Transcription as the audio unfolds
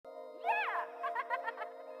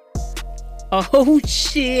Oh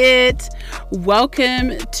shit!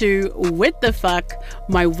 Welcome to What the Fuck,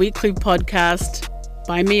 my weekly podcast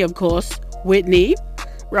by me, of course, Whitney,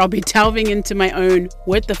 where I'll be delving into my own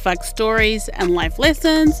what the fuck stories and life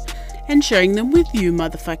lessons and sharing them with you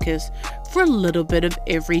motherfuckers for a little bit of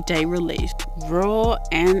everyday relief, raw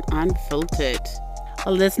and unfiltered.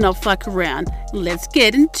 Let's not fuck around. Let's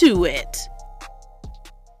get into it.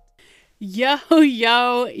 Yo,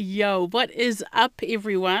 what is up,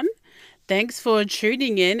 everyone? Thanks for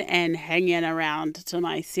tuning in and hanging around to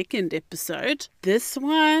my second episode. This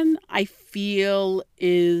one, I feel,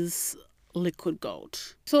 is liquid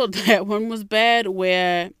gold. Thought that one was bad,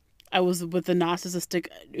 where I was with a narcissistic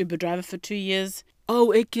Uber driver for 2 years.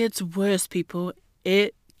 Oh, it gets worse, people.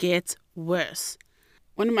 It gets worse.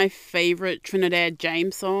 One of my favorite Trinidad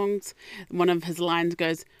James songs, one of his lines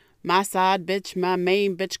goes, "My side bitch, my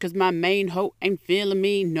main bitch, 'cause my main hoe ain't feeling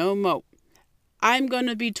me no more." I'm going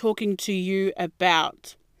to be talking to you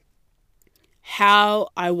about how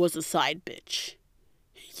I was a side bitch.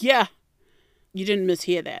 Yeah, you didn't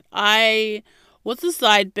mishear that. I was a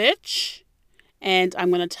side bitch, and I'm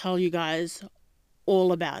going to tell you guys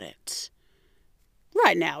all about it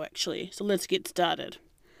right now, actually. So let's get started.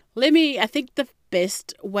 I think the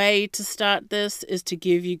best way to start this is to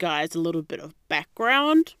give you guys a little bit of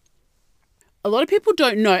background. A lot of people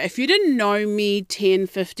don't know. If you didn't know me 10,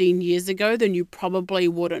 15 years ago, then you probably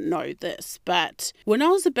wouldn't know this. But when I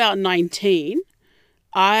was about 19,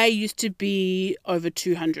 I used to be over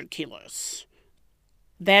 200 kilos.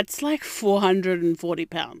 That's like 440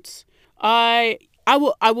 pounds. I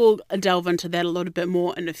will delve into that a little bit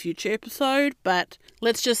more in a future episode, but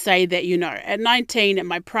let's just say that, at 19, at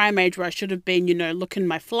my prime age where I should have been, looking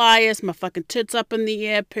my flyest, my fucking tits up in the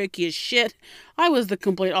air, perky as shit, I was the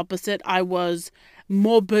complete opposite. I was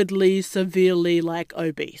morbidly, severely,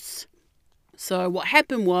 obese. So what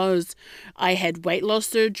happened was I had weight loss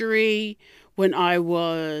surgery when I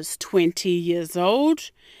was 20 years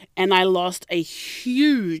old, and I lost a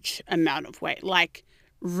huge amount of weight,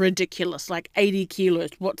 ridiculous, 80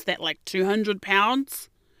 kilos. What's that, 200 pounds?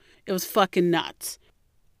 It was fucking nuts.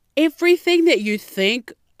 Everything that you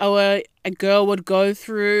think a girl would go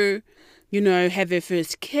through, have her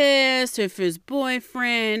first kiss, her first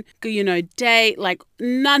boyfriend, date,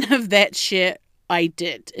 none of that shit I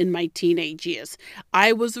did in my teenage years.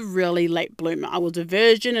 I was a really late bloomer. I was a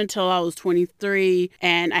virgin until I was 23,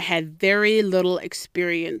 and I had very little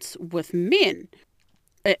experience with men.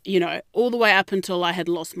 All the way up until I had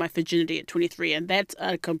lost my virginity at 23. And that's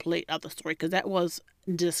a complete other story, because that was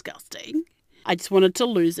disgusting. I just wanted to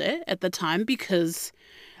lose it at the time because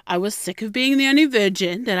I was sick of being the only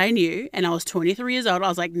virgin that I knew. And I was 23 years old. I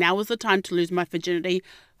was like, now is the time to lose my virginity.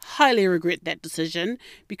 Highly regret that decision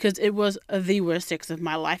because it was the worst sex of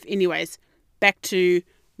my life. Anyways, back to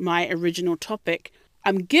my original topic.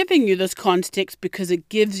 I'm giving you this context because it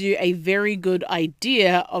gives you a very good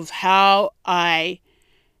idea of how I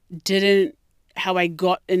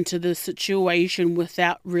got into this situation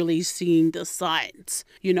without really seeing the signs.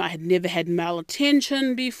 I had never had male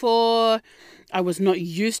attention before. I was not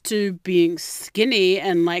used to being skinny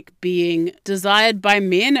and being desired by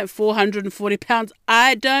men at 440 pounds.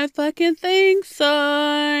 I don't fucking think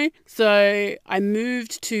so. So I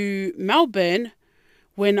moved to Melbourne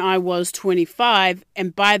when I was 25,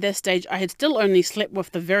 and by that stage I had still only slept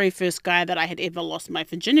with the very first guy that I had ever lost my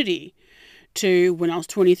virginity to when I was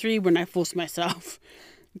 23, when I forced myself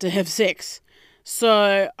to have sex.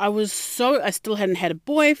 So I still hadn't had a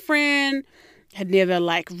boyfriend, had never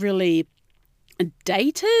really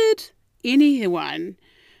dated anyone.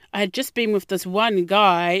 I had just been with this one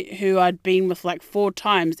guy who I'd been with 4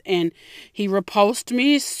 times, and he repulsed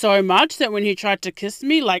me so much that when he tried to kiss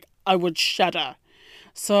me, I would shudder.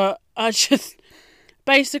 So I'd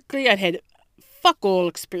had fuck all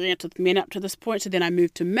experience with men up to this point. So then I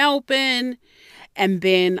moved to Melbourne, and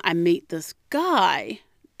then I meet this guy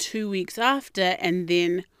 2 weeks after, and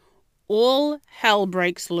then all hell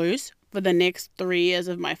breaks loose for the next 3 years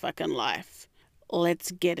of my fucking life.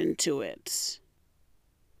 Let's get into it.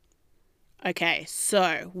 Okay,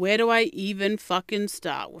 so where do I even fucking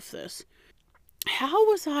start with this? How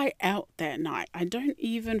was I out that night? I don't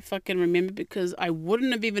even fucking remember because I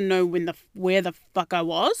wouldn't have even known where the fuck I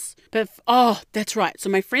was. But, that's right. So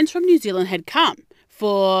my friends from New Zealand had come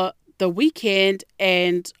for the weekend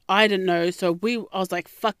and I didn't know. So I was like,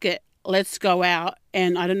 fuck it, let's go out.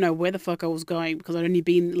 And I didn't know where the fuck I was going because I'd only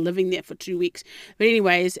been living there for 2 weeks. But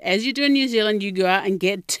anyways, as you do in New Zealand, you go out and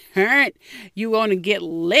get turned. You want to get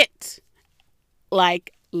lit.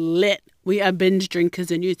 Lit. We are binge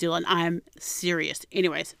drinkers in New Zealand. I'm serious.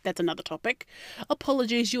 Anyways, that's another topic.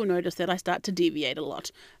 Apologies, you'll notice that I start to deviate a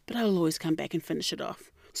lot, but I'll always come back and finish it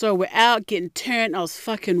off. So we're out getting turned. I was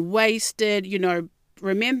fucking wasted.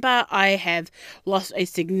 Remember, I have lost a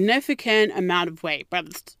significant amount of weight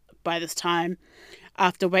by this time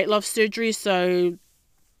after weight loss surgery. So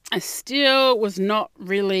I still was not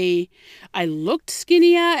really, I looked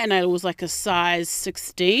skinnier, and I was like a size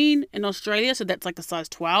 16 in Australia. So that's like a size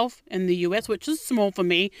 12 in the US, which is small for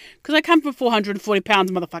me because I come from 440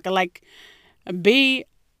 pounds, motherfucker. Like, be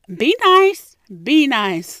nice, be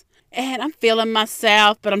nice. And I'm feeling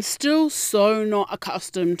myself, but I'm still so not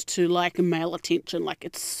accustomed to like male attention. Like,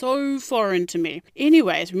 it's so foreign to me.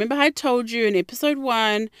 Anyways, remember I told you in episode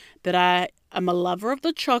 1 that I am a lover of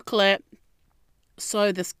the chocolate.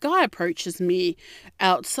 So this guy approaches me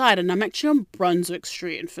outside, and I'm actually on Brunswick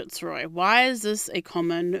Street in Fitzroy. Why is this a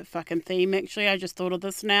common fucking theme? Actually, I just thought of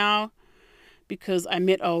this now because I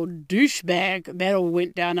met old douchebag. That all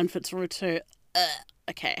went down in Fitzroy too.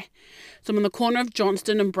 Okay. So I'm on the corner of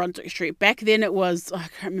Johnston and Brunswick Street. Back then it was, I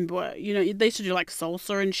can't remember what, they used to do like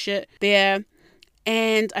salsa and shit there.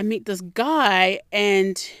 And I meet this guy,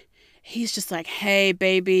 and he's just like, hey,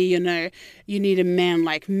 baby, you need a man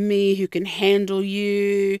like me who can handle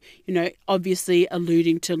you, obviously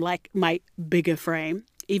alluding to like my bigger frame.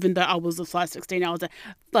 Even though I was a size 16, I was a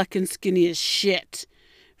fucking skinny as shit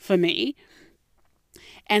for me.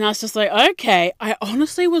 And I was just like, okay. I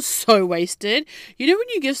honestly was so wasted. When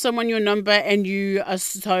you give someone your number and you are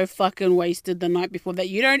so fucking wasted the night before that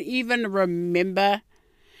you don't even remember,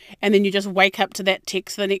 and then you just wake up to that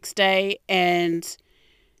text the next day and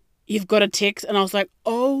you've got a text, and I was like,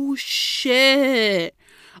 oh shit,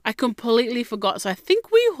 I completely forgot. So I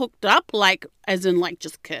think we hooked up, like, as in like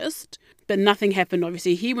just kissed, but nothing happened.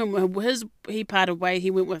 Obviously he parted way. He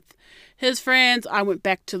went with his friends. I went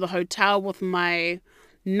back to the hotel with my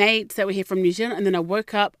mates that were here from New Zealand, and then I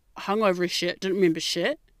woke up hungover as shit, didn't remember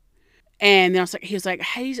shit. And then he was like,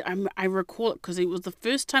 hey, I recall it because it was the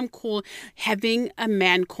first time having a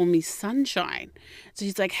man call me Sunshine. So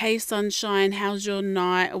he's like, hey, Sunshine, how's your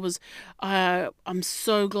night? I'm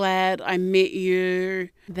so glad I met you.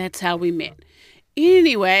 That's how we met.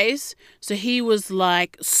 Anyways, so he was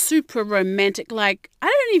like super romantic. Like, I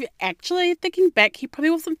don't even, actually thinking back, he probably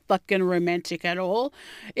wasn't fucking romantic at all.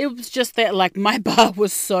 It was just that like my bar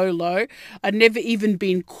was so low. I'd never even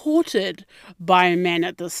been courted by a man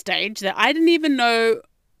at this stage that I didn't even know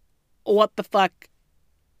what the fuck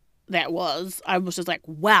that was. I was just like,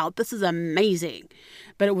 wow, this is amazing.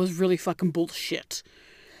 But it was really fucking bullshit.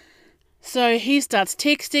 So he starts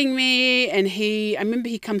texting me, and I remember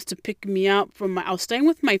he comes to pick me up I was staying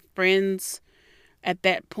with my friends at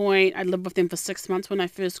that point. I lived with them for 6 months when I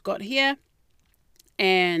first got here.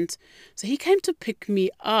 And so he came to pick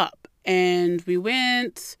me up, and we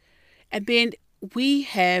went, and then we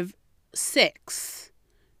have sex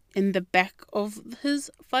in the back of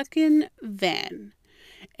his fucking van.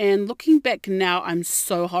 And looking back now, I'm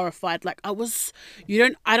so horrified. Like, I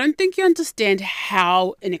don't think you understand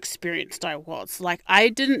how inexperienced I was. Like, I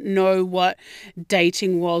didn't know what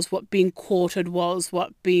dating was, what being courted was,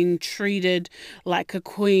 what being treated like a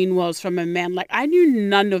queen was from a man. Like, I knew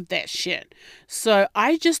none of that shit. So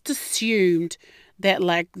I just assumed that,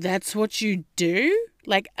 like, that's what you do.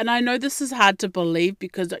 Like, and I know this is hard to believe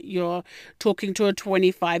because you're talking to a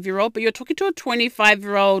 25-year-old, but you're talking to a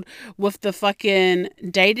 25-year-old with the fucking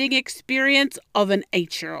dating experience of an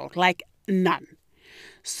 8-year-old. Like, none.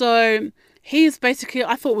 So he's basically,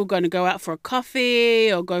 I thought we were going to go out for a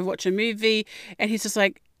coffee or go watch a movie. And he's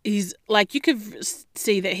like, you could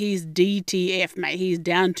see that he's DTF, mate. He's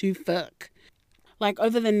down to fuck. Like,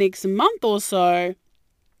 over the next month or so,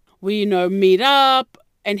 we, meet up,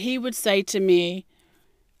 and he would say to me,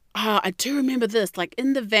 I do remember this, like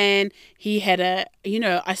in the van, he had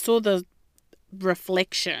I saw the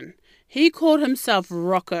reflection. He called himself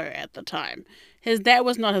Rocco at the time. That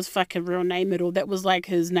was not his fucking real name at all. That was like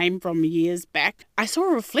his name from years back. I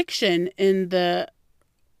saw a reflection in the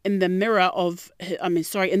mirror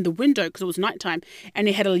in the window because it was nighttime, and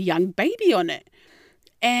he had a young baby on it.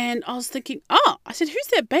 And I was thinking, I said, who's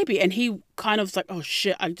that baby? And he kind of was like, oh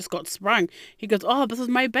shit, I just got sprung. He goes, oh, this is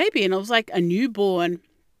my baby. And I was like, a newborn.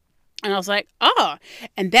 And I was like,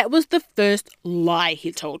 and that was the first lie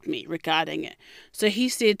he told me regarding it. So he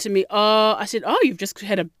said to me, I said, you've just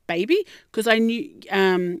had a baby? Because I knew,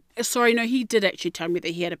 he did actually tell me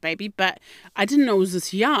that he had a baby, but I didn't know it was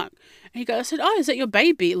this young. And I said, is that your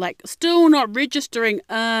baby? Like, still not registering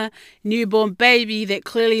a newborn baby. That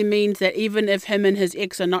clearly means that even if him and his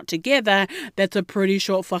ex are not together, that's a pretty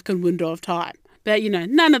short fucking window of time. But,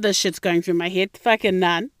 none of this shit's going through my head. Fucking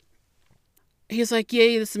none. he's like,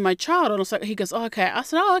 yeah, this is my child. And I was like, he goes, oh, okay. I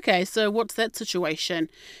said, oh, okay. So what's that situation?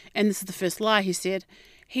 And this is the first lie he said.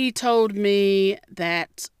 He told me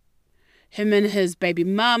that him and his baby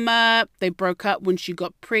mama, they broke up when she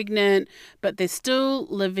got pregnant, but they're still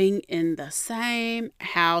living in the same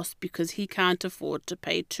house because he can't afford to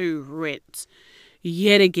pay 2 rents.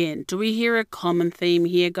 Yet again, do we hear a common theme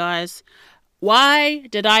here, guys? Why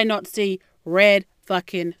did I not see red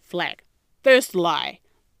fucking flag? First lie.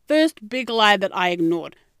 First big lie that I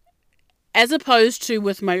ignored. As opposed to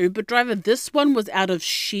with my Uber driver, this one was out of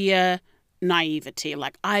sheer naivety.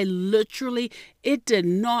 Like, I literally, it did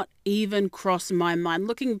not even cross my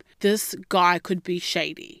mind. This guy could be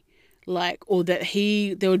shady. Like, or that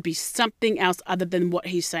there would be something else other than what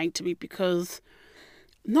he's saying to me, because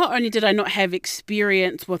not only did I not have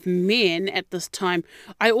experience with men at this time,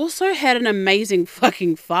 I also had an amazing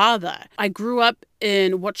fucking father. I grew up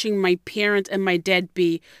in watching my parents and my dad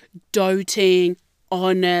be doting,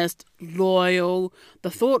 honest, loyal.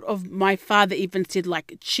 The thought of my father even said,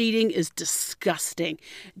 like, cheating is disgusting.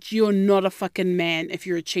 You're not a fucking man if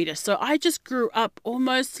you're a cheater. So I just grew up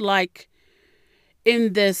almost like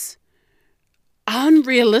in this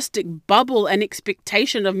unrealistic bubble and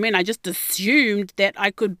expectation of men. I just assumed that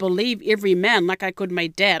I could believe every man like I could my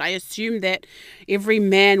dad. I assumed that every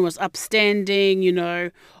man was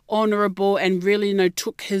upstanding, honorable, and really,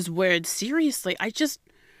 took his word seriously.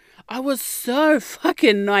 I was so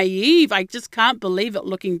fucking naive. I just can't believe it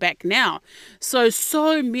looking back now.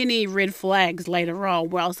 So many red flags later on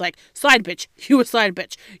where I was like, side bitch, you a side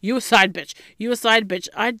bitch, you a side bitch, you a side bitch.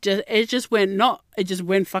 It just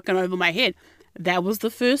went fucking over my head. That was the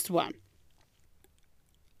first one.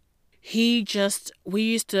 He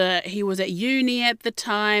was at uni at the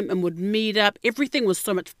time and would meet up. Everything was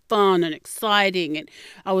so much fun and exciting. And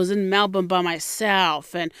I was in Melbourne by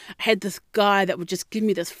myself. And I had this guy that would just give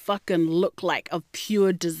me this fucking look like of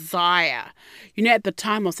pure desire. At the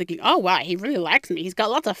time I was thinking, oh wow, he really likes me. He's got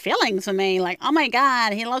lots of feelings for me. Like, oh my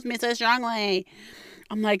God, he loves me so strongly.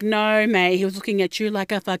 I'm like, no, mate, he was looking at you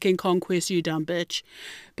like a fucking conquest, you dumb bitch.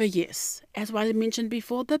 But yes, as I mentioned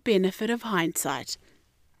before, the benefit of hindsight.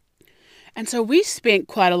 And so we spent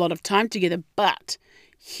quite a lot of time together, but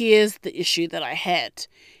here's the issue that I had.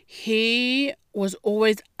 He was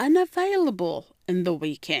always unavailable in the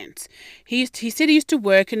weekends. He said he used to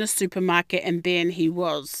work in a supermarket, and then he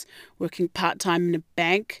was working part-time in a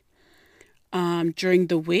bank during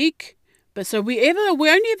the week. But so we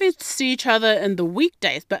only ever see each other in the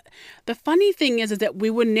weekdays. But the funny thing is that we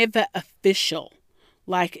were never official.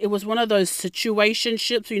 Like, it was one of those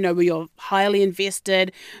situationships, where you're highly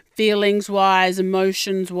invested, feelings-wise,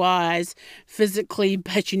 emotions-wise, physically,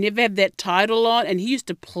 but you never have that title on. And he used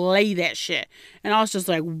to play that shit. And I was just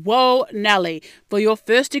like, whoa, Nelly, for your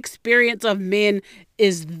first experience of men,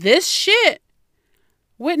 is this shit?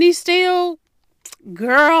 Whitney Steele,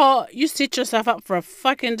 girl, you set yourself up for a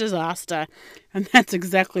fucking disaster. And that's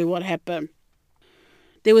exactly what happened.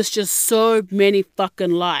 There was just so many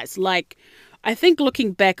fucking lies. Like, I think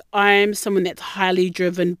looking back, I'm someone that's highly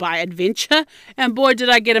driven by adventure. And boy, did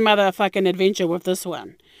I get a motherfucking adventure with this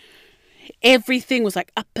one. Everything was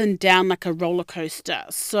like up and down like a roller coaster.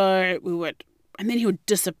 So and then he would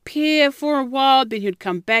disappear for a while. Then he'd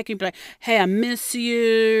come back and be like, hey, I miss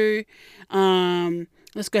you.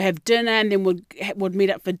 Let's go have dinner. And then we'd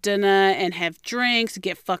meet up for dinner and have drinks,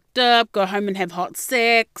 get fucked up, go home and have hot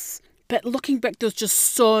sex. But looking back, there was just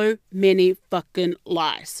so many fucking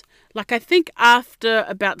lies. Like, I think after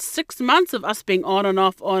about 6 months of us being on and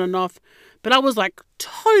off, but I was like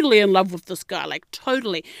totally in love with this guy, like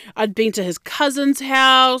totally. I'd been to his cousin's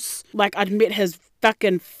house, like I'd met his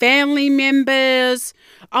fucking family members.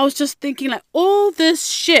 I was just thinking, like, all this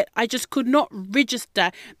shit, I just could not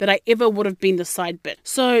register that I ever would have been the side bitch.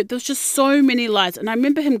 So there was just so many lies. And I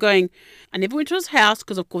remember him going, I never went to his house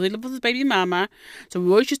because, of course, he lived with his baby mama. So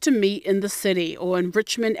we always used to meet in the city or in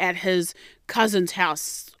Richmond at his cousin's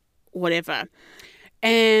house, whatever.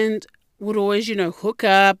 And would always, hook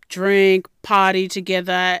up, drink, party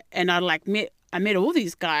together. And I met all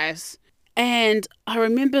these guys. And I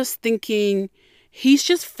remember thinking, he's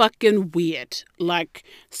just fucking weird. Like,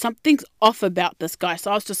 something's off about this guy.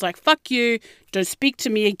 So I was just like, fuck you, don't speak to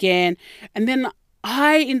me again. And then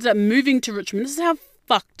I ended up moving to Richmond. This is how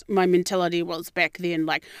fucked my mentality was back then.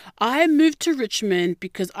 Like, I moved to Richmond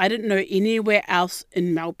because I didn't know anywhere else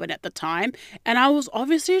in Melbourne at the time. And I was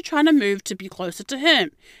obviously trying to move to be closer to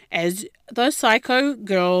him. As the psycho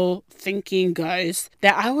girl thinking goes,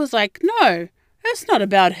 that I was like, no, it's not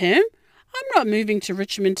about him. I'm not moving to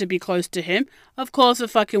Richmond to be close to him. Of course it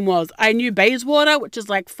fucking was. I knew Bayswater, which is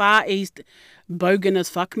like far east, bogan as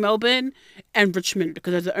fuck Melbourne, and Richmond,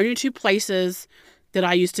 because those are the only two places that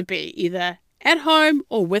I used to be, either at home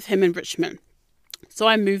or with him in Richmond. So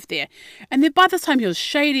I moved there. And then by this time he was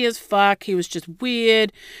shady as fuck. He was just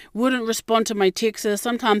weird. Wouldn't respond to my texts.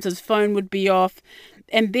 Sometimes his phone would be off.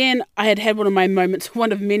 And then I had one of my moments,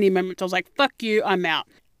 one of many moments. I was like, fuck you, I'm out.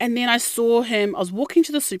 And then I saw him. I was walking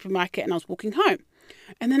to the supermarket and I was walking home.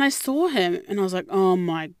 And then I saw him and I was like, oh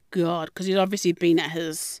my God. Because he'd obviously been at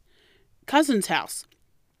his cousin's house.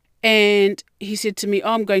 And he said to me,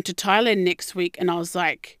 oh, I'm going to Thailand next week. And I was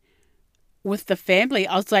like, with the family,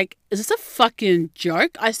 I was like, is this a fucking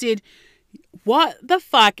joke? I said, what the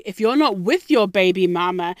fuck? If you're not with your baby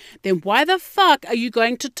mama, then why the fuck are you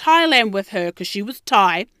going to Thailand with her? Because she was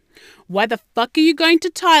Thai. Why the fuck are you going to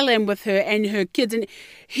Thailand with her and her kids? And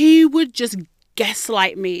he would just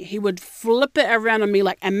gaslight me. He would flip it around on me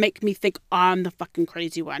like and make me think I'm the fucking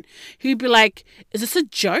crazy one. He'd be like, is this a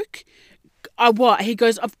joke? What? He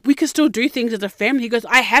goes, we can still do things as a family. He goes,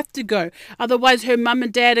 I have to go. Otherwise, her mum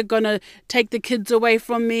and dad are going to take the kids away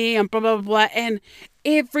from me and blah, blah, blah, blah. And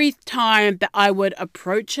every time that I would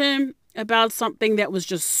approach him about something that was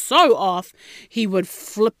just so off, he would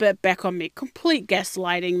flip it back on me. Complete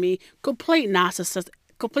gaslighting me. Complete narcissist.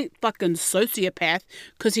 Complete fucking sociopath.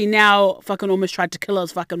 Because he now fucking almost tried to kill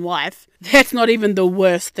his fucking wife. That's not even the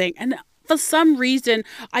worst thing. And for some reason,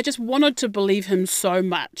 I just wanted to believe him so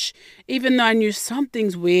much. Even though I knew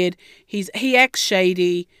something's weird. He acts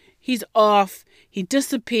shady. He's off. He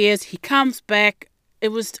disappears. He comes back. It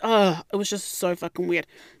was just so fucking weird.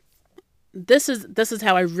 This is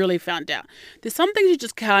how I really found out. There's some things you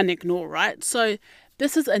just can't ignore, right? So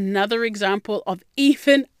this is another example of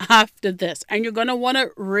even after this. And you're going to want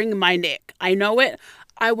to wring my neck. I know it.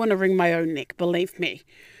 I want to wring my own neck. Believe me.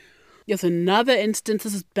 There's another instance,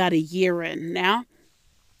 this is about a year in now,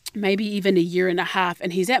 maybe even a year and a half,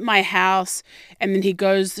 and he's at my house, and then he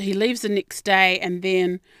leaves the next day, and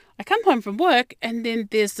then I come home from work, and then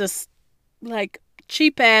there's this, like,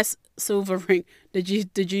 cheap-ass silver ring. Did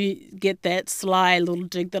you get that sly little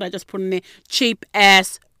dig that I just put in there?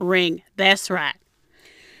 Cheap-ass ring. That's right.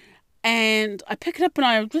 And I pick it up, and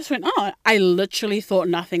I just went, oh, I literally thought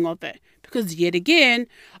nothing of it, because yet again,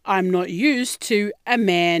 I'm not used to a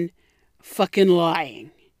man fucking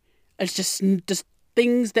lying. It's just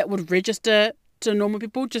things that would register to normal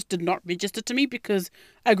people just did not register to me because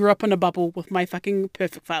I grew up in a bubble with my fucking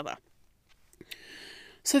perfect father.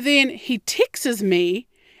 So then he texts me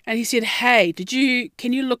and he said, hey,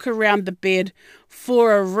 can you look around the bed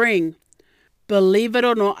for a ring? Believe it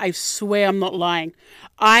or not, I swear I'm not lying.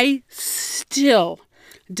 I still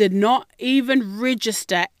did not even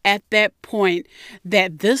register at that point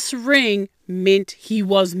that this ring meant he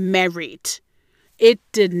was married. It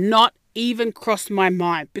did not even cross my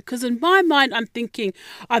mind, because in my mind I'm thinking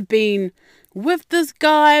I've been with this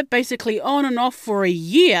guy basically on and off for a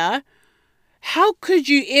year. How could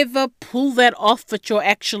you ever pull that off that you're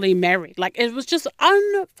actually married? Like, it was just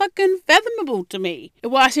unfucking fathomable to me.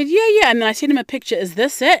 Well, I said, yeah. And then I sent him a picture. Is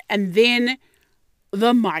this it? And then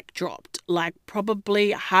the mic dropped. Like,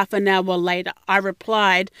 probably half an hour later, I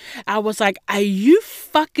replied. I was like, are you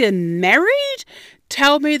fucking married?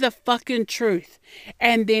 Tell me the fucking truth.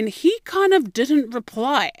 And then he kind of didn't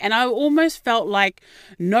reply. And I almost felt like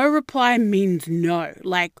no reply means no.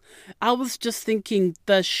 Like, I was just thinking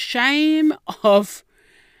the shame of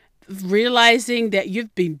realizing that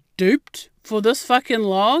you've been duped for this fucking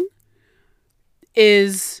long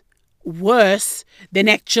is worse than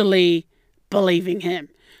actually believing him.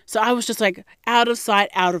 So I was just like, out of sight,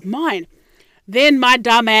 out of mind. Then my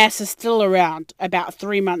dumb ass is still around about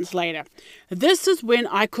 3 months later. This is when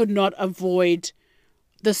I could not avoid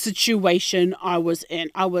the situation I was in.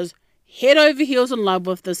 I was head over heels in love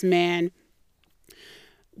with this man.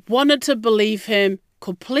 Wanted to believe him.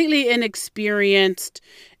 Completely inexperienced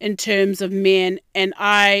in terms of men. And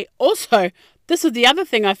I also, this is the other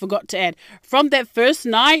thing I forgot to add. From that first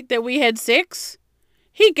night that we had sex,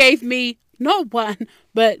 he gave me not one,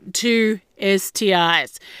 but 2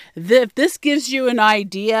 STIs. If this gives you an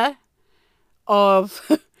idea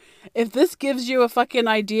of, if this gives you a fucking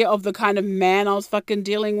idea of the kind of man I was fucking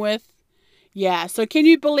dealing with, yeah. So can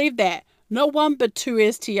you believe that? Not one, but 2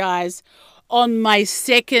 STIs on my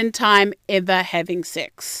second time ever having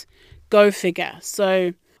sex. Go figure.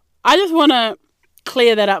 So I just want to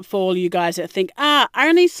clear that up for all you guys that think,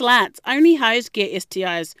 only slats, only hoes get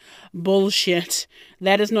STIs. Bullshit.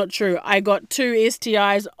 That is not true. I got 2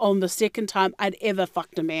 STIs on the second time I'd ever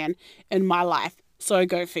fucked a man in my life. So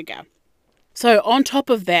go figure. So on top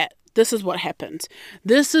of that, this is what happens.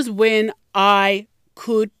 This is when I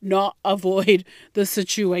could not avoid the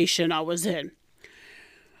situation I was in.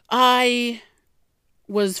 I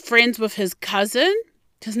was friends with his cousin.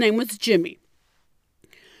 His name was Jimmy.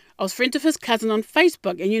 I was friends with his cousin on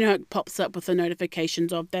Facebook, and you know it pops up with the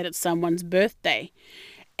notifications of that it's someone's birthday.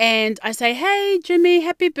 And I say, hey, Jimmy,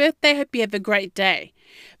 happy birthday. Hope you have a great day.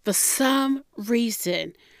 For some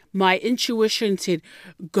reason, my intuition said,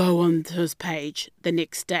 go on to his page the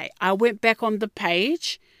next day. I went back on the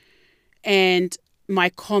page and my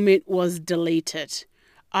comment was deleted.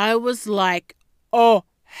 I was like, oh,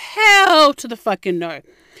 hell to the fucking no.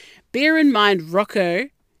 Bear in mind, Rocco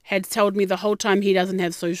had told me the whole time he doesn't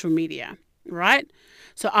have social media, right?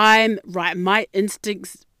 So my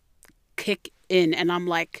instincts kick in and I'm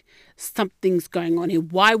like, something's going on here.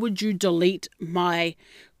 Why would you delete my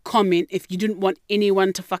comment if you didn't want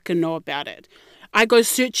anyone to fucking know about it? I go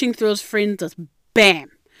searching through his friends list. Bam.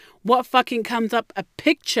 What fucking comes up? A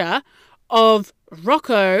picture of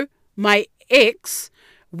Rocco, my ex,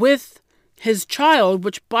 with his child,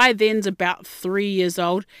 which by then's about 3 years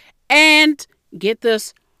old. And get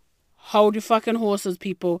this, hold your fucking horses,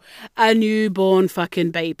 people, a newborn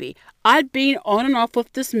fucking baby. I'd been on and off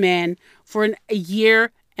with this man for a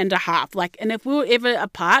year and a half. And if we were ever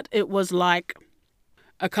apart, it was like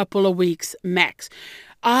a couple of weeks max.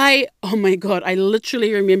 Oh my God, I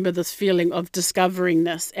literally remember this feeling of discovering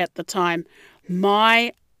this at the time.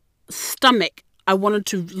 My stomach, I wanted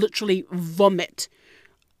to literally vomit.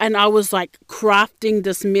 And I was like crafting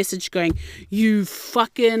this message going, you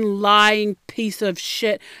fucking lying piece of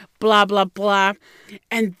shit, blah, blah, blah.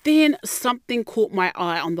 And then something caught my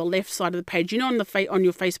eye on the left side of the page. You know, on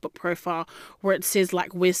your Facebook profile where it says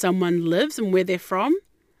like where someone lives and where they're from?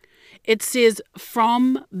 It says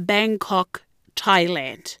from Bangkok,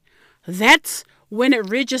 Thailand. That's when it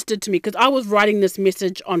registered to me, because I was writing this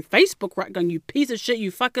message on Facebook, right, going, you piece of shit,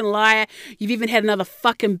 you fucking liar, you've even had another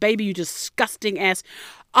fucking baby, you disgusting ass.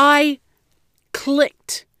 I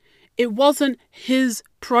clicked. It wasn't his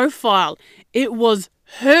profile. It was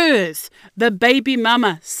hers, the baby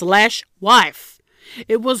mama / wife.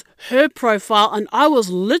 It was her profile, and I was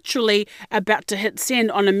literally about to hit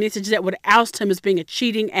send on a message that would oust him as being a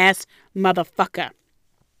cheating ass motherfucker.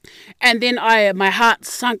 And then my heart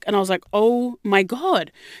sunk and I was like, oh my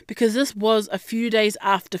God, because this was a few days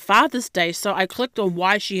after Father's Day. So I clicked on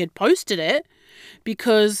why she had posted it,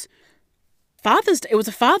 because it was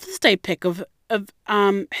a Father's Day pic of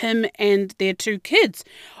him and their 2 kids.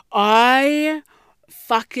 I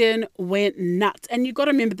fucking went nuts. And you got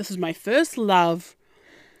to remember, this is my first love.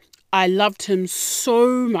 I loved him so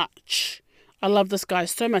much. I love this guy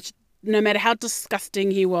so much. No matter how disgusting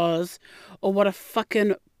he was or what a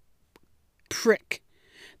fucking prick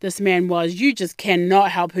this man was, you just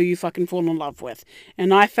cannot help who you fucking fall in love with.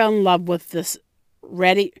 And I fell in love with this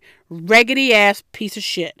raggedy ass piece of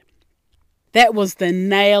shit. That was the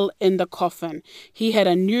nail in the coffin. He had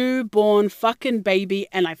a newborn fucking baby,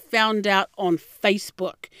 and I found out on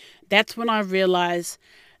Facebook. That's when I realized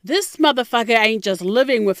this motherfucker ain't just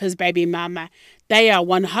living with his baby mama. They are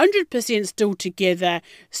 100% still together,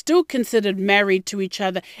 still considered married to each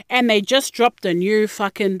other, and they just dropped a new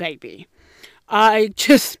fucking baby. It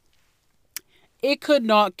could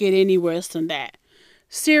not get any worse than that.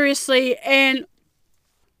 Seriously, and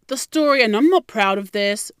the story, and I'm not proud of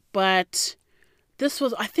this, but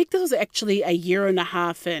I think this was actually a year and a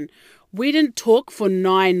half in. We didn't talk for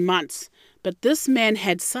 9 months, but this man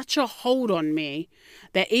had such a hold on me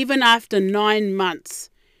that even after 9 months,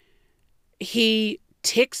 he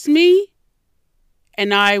texted me,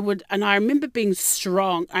 and I remember being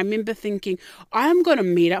strong. I remember thinking, I'm going to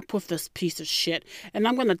meet up with this piece of shit, and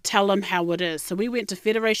I'm going to tell him how it is. So we went to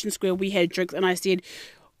Federation Square, we had drinks, and I said,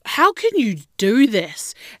 how can you do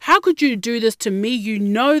this? How could you do this to me? You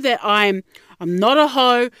know that I'm not a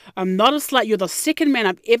hoe. I'm not a slut. You're the second man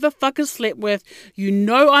I've ever fucking slept with. You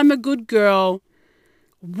know I'm a good girl.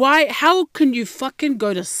 How can you fucking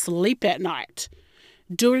go to sleep at night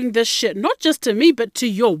doing this shit? Not just to me, but to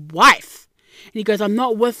your wife. And he goes, I'm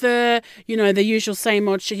not with her. You know, the usual same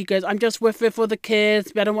old shit. He goes, I'm just with her for the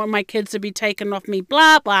kids. But I don't want my kids to be taken off me.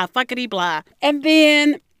 Blah, blah, fuckity, blah. And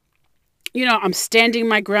then, you know, I'm standing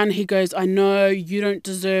my ground. He goes, I know you don't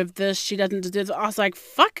deserve this. She doesn't deserve it. I was like,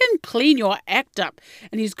 fucking clean your act up.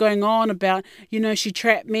 And he's going on about, you know, she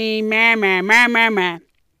trapped me. Meh.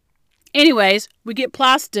 Anyways, we get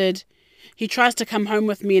plastered. He tries to come home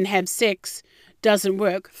with me and have sex. Doesn't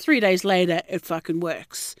work. 3 days later, it fucking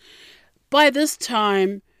works. By this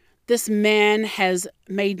time, this man has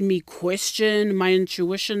made me question my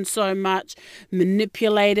intuition so much,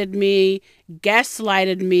 manipulated me,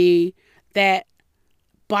 gaslighted me, that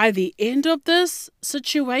by the end of this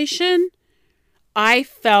situation, I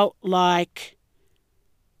felt like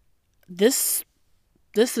this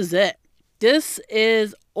is it. This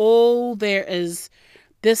is all there is.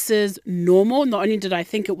 This is normal. Not only did I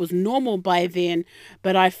think it was normal by then,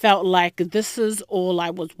 but I felt like this is all I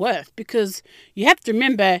was worth. Because you have to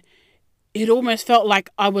remember, it almost felt like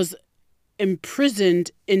I was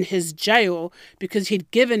imprisoned in his jail because he'd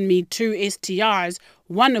given me 2 STIs,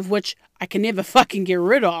 one of which I can never fucking get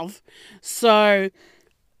rid of. So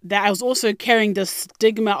that I was also carrying the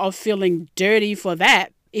stigma of feeling dirty for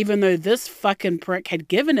that, even though this fucking prick had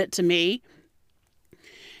given it to me.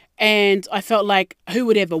 And I felt like, who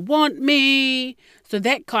would ever want me? So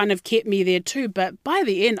that kind of kept me there too. But by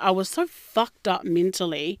the end, I was so fucked up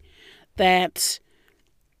mentally that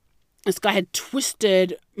this guy had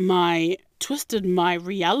twisted my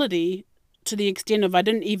reality to the extent of I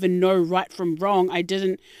didn't even know right from wrong. I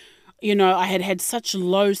didn't, I had such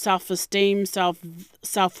low self-esteem,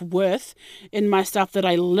 self-worth in myself that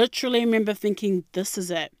I literally remember thinking, this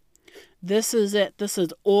is it. This is it. This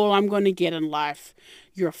is all I'm going to get in life.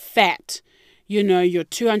 You're fat. You're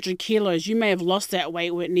 200 kilos. You may have lost that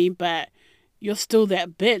weight, Whitney, but you're still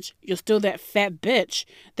that bitch. You're still that fat bitch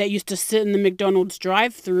that used to sit in the McDonald's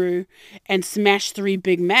drive-thru and smash 3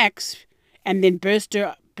 Big Macs and then burst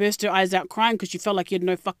her eyes out crying because you felt like you had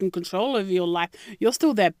no fucking control over your life. You're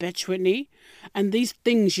still that bitch, Whitney. And these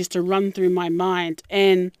things used to run through my mind.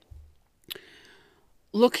 And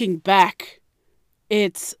looking back,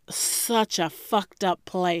 it's such a fucked up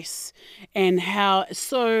place. And I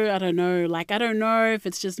don't know if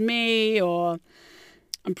it's just me, or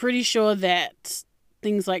I'm pretty sure that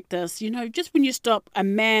things like this, just when you stop a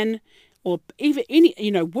man, or even any,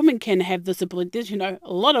 women can have this ability. There's,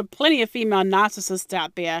 plenty of female narcissists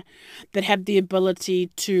out there that have the ability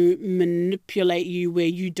to manipulate you where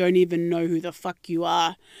you don't even know who the fuck you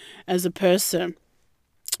are as a person.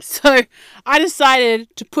 So I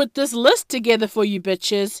decided to put this list together for you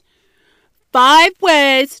bitches. 5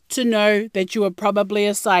 ways to know that you are probably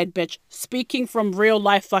a side bitch. Speaking from real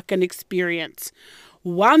life fucking experience.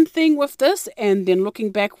 One thing with this, and then looking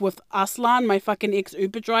back with Aslan, my fucking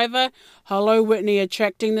ex-Uber driver. Hello, Whitney,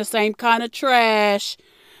 attracting the same kind of trash.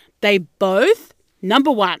 They both, number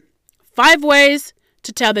 1, 5 ways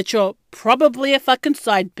to tell that you're probably a fucking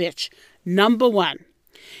side bitch. Number 1.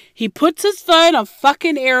 He puts his phone on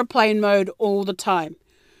fucking airplane mode all the time.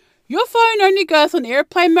 Your phone only goes on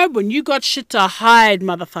airplane mode when you got shit to hide,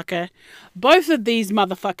 motherfucker. Both of these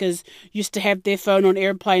motherfuckers used to have their phone on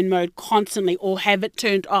airplane mode constantly, or have it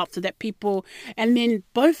turned off so that people... And then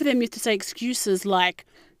both of them used to say excuses like,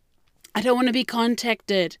 I don't want to be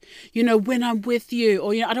contacted, when I'm with you.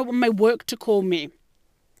 Or, I don't want my work to call me.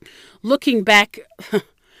 Looking back...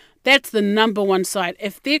 That's the number 1 side.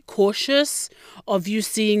 If they're cautious of you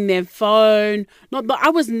seeing their phone, I'm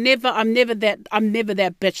never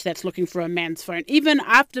that bitch that's looking for a man's phone. Even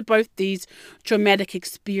after both these traumatic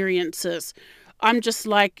experiences, I'm just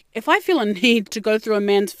like, if I feel a need to go through a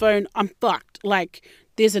man's phone, I'm fucked. Like,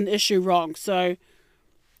 there's an issue wrong. So,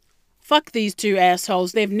 fuck these 2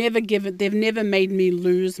 assholes. They've never made me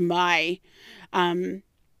lose my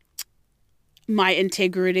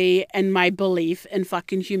integrity and my belief in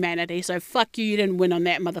fucking humanity. So fuck you, you didn't win on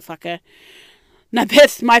that, motherfucker. Now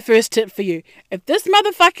that's my first tip for you. If this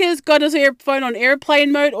motherfucker's got his phone on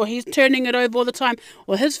airplane mode, or he's turning it over all the time,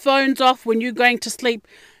 or his phone's off when you're going to sleep,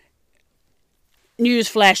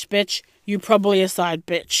 newsflash, bitch, you probably a side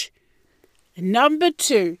bitch. Number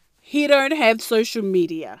 2, he don't have social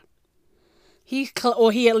media. He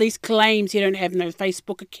at least claims he don't have no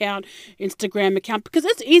Facebook account, Instagram account, because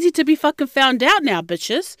it's easy to be fucking found out now,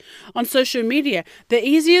 bitches, on social media. The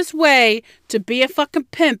easiest way to be a fucking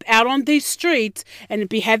pimp out on these streets and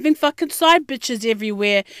be having fucking side bitches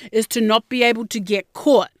everywhere is to not be able to get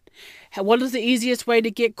caught. What is the easiest way to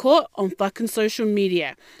get caught? On fucking social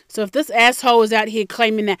media. So if this asshole is out here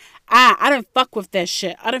claiming that, I don't fuck with that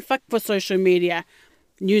shit, I don't fuck with social media,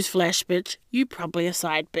 newsflash, bitch, you probably a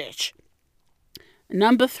side bitch.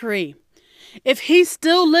 Number 3, if he's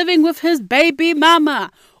still living with his baby mama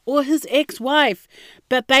or his ex-wife,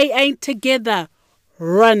 but they ain't together,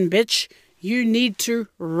 run, bitch. You need to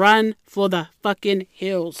run for the fucking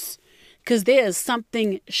hills. Because there is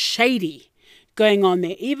something shady going on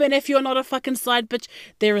there. Even if you're not a fucking side bitch,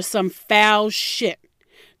 there is some foul shit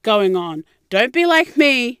going on. Don't be like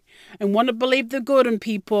me and want to believe the good in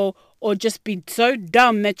people, or just be so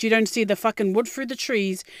dumb that you don't see the fucking wood through the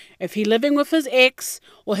trees. If he living with his ex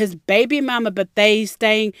or his baby mama, but they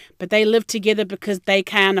live together because they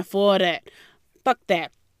can't afford it, fuck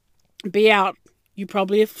that. Be out. You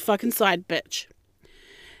probably a fucking side bitch.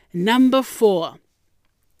 Number 4.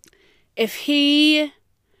 If he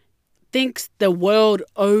thinks the world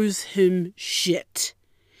owes him shit,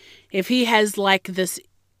 if he has like this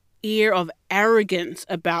air of arrogance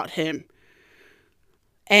about him,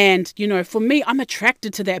 and for me, I'm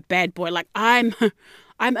attracted to that bad boy. Like I'm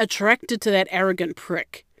attracted to that arrogant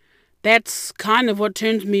prick. That's kind of what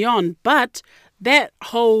turns me on. But that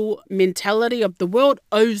whole mentality of the world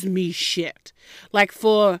owes me shit. Like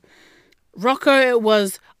for Rocco, it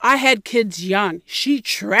was, I had kids young. She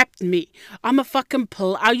trapped me.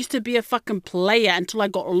 I used to be a fucking player until I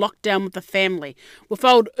got locked down with the family. With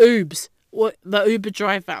old Oobs, the Uber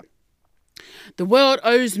driver. The world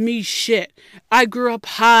owes me shit. I grew up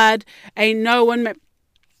hard. Ain't no one...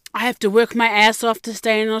 I have to work my ass off to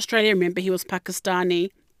stay in Australia. Remember, he was Pakistani.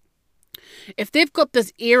 If they've got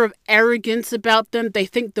this air of arrogance about them, they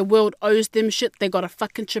think the world owes them shit, they got a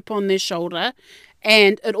fucking chip on their shoulder.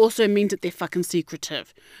 And it also means that they're fucking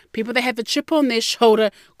secretive. People that have a chip on their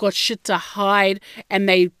shoulder got shit to hide, and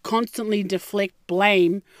they constantly deflect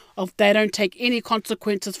blame of they don't take any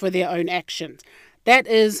consequences for their own actions. That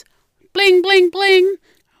is bling, bling, bling.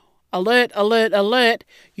 Alert, alert, alert.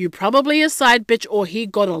 You probably a side bitch, or he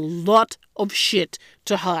got a lot of shit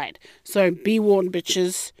to hide. So be warned,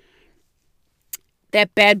 bitches.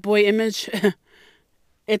 That bad boy image,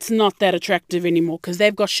 it's not that attractive anymore because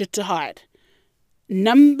they've got shit to hide.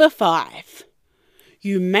 Number 5,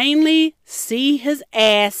 you mainly see his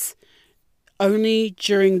ass only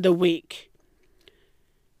during the week.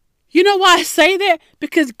 You know why I say that?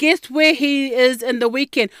 Because guess where he is in the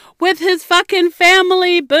weekend? With his fucking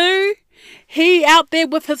family, boo. He out there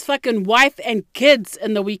with his fucking wife and kids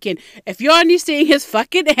in the weekend. If you're only seeing his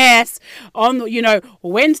fucking ass on,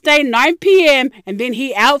 Wednesday, 9 p.m. and then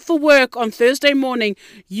he out for work on Thursday morning,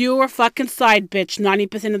 you're a fucking side bitch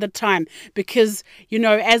 90% of the time. Because,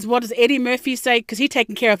 as what does Eddie Murphy say? Because he's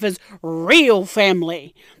taking care of his real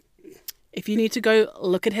family. If you need to go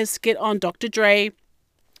look at his skit on Dr. Dre,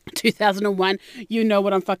 2001, you know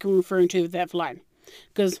what I'm fucking referring to with that line.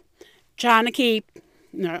 Because trying to keep...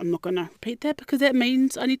 No, I'm not going to repeat that because that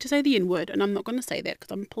means I need to say the N-word, and I'm not going to say that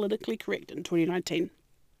because I'm politically correct in 2019.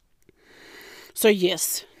 So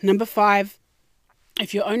yes, number 5,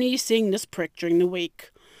 if you're only seeing this prick during the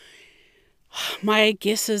week, my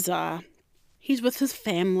guesses are he's with his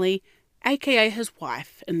family, aka his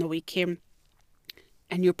wife, in the weekend,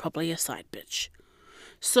 and you're probably a side bitch.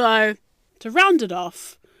 So, to round it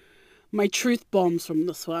off, my truth bombs from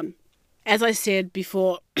this one. As I said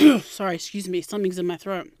before, sorry, excuse me, something's in my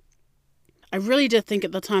throat. I really did think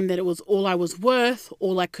at the time that it was all I was worth,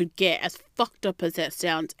 all I could get, as fucked up as that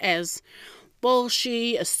sounds, as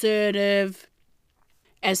bullshit, assertive,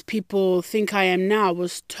 as people think I am now. I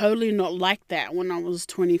was totally not like that when I was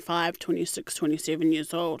 25, 26, 27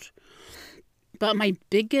 years old. But my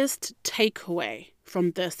biggest takeaway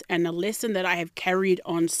from this, and a lesson that I have carried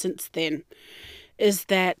on since then, is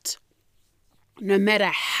that no matter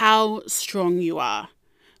how strong you are,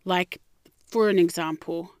 like, for an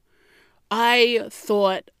example, I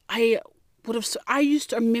used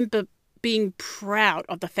to remember being proud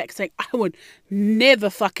of the fact saying I would never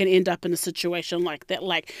fucking end up in a situation like that.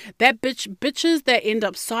 Like that bitches that end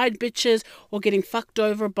up side bitches or getting fucked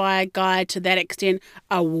over by a guy to that extent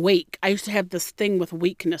are weak. I used to have this thing with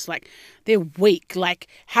weakness. Like they're weak. Like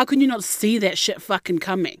how can you not see that shit fucking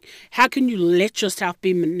coming? How can you let yourself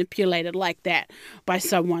be manipulated like that by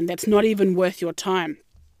someone that's not even worth your time?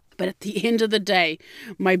 But at the end of the day,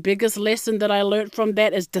 my biggest lesson that I learned from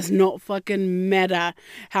that is does not fucking matter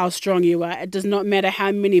how strong you are. It does not matter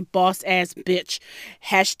how many boss ass bitch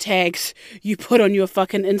hashtags you put on your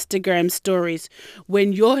fucking Instagram stories.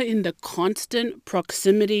 When you're in the constant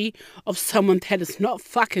proximity of someone that is not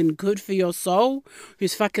fucking good for your soul,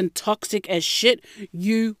 who's fucking toxic as shit,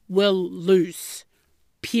 you will lose.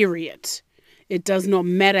 Period. It does not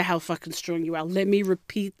matter how fucking strong you are. Let me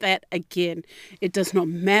repeat that again. It does not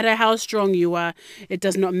matter how strong you are. It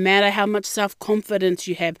does not matter how much self-confidence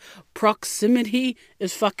you have. Proximity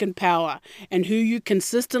is fucking power. And who you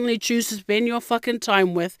consistently choose to spend your fucking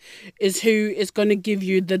time with is who is going to give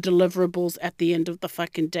you the deliverables at the end of the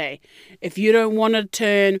fucking day. If you don't want to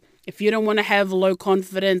turn, if you don't want to have low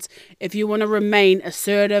confidence, if you want to remain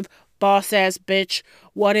assertive, boss ass bitch,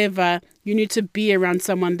 whatever, you need to be around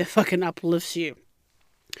someone that fucking uplifts you.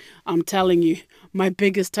 I'm telling you, my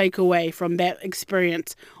biggest takeaway from that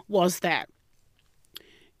experience was that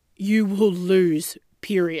you will lose,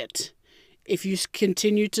 period, if you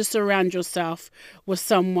continue to surround yourself with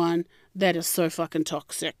someone that is so fucking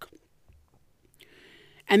toxic.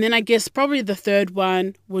 And then I guess probably the third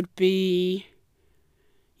one would be,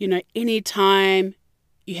 anytime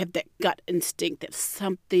You have that gut instinct that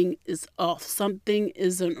something is off. Something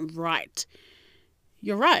isn't right.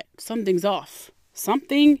 You're right. Something's off.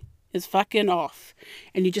 Something is fucking off.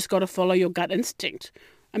 And you just got to follow your gut instinct.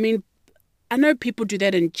 I mean, I know people do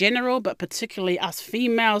that in general, but particularly us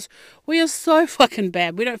females, we are so fucking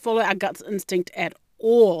bad. We don't follow our gut instinct at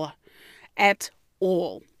all. At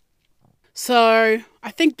all. So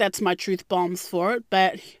I think that's my truth bombs for it,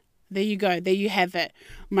 but there you go. There you have it.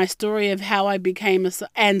 My story of how I became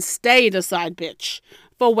and stayed a side bitch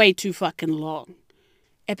for way too fucking long.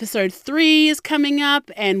 Episode 3 is coming up,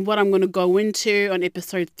 and what I'm going to go into on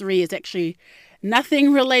episode 3 is actually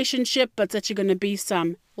nothing relationship, but it's actually going to be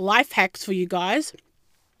some life hacks for you guys.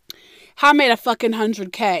 How I made a fucking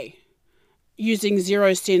 100K using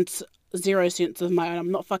 0 cents of my own.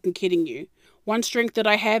 I'm not fucking kidding you. One strength that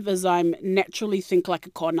I have is I'm naturally think like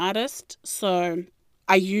a con artist. So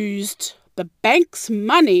I used the bank's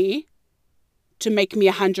money to make me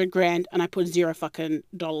 100 grand, and I put 0 fucking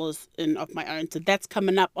dollars in of my own. So that's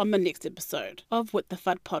coming up on the next episode of What the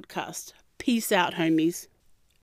Fuck podcast. Peace out, homies.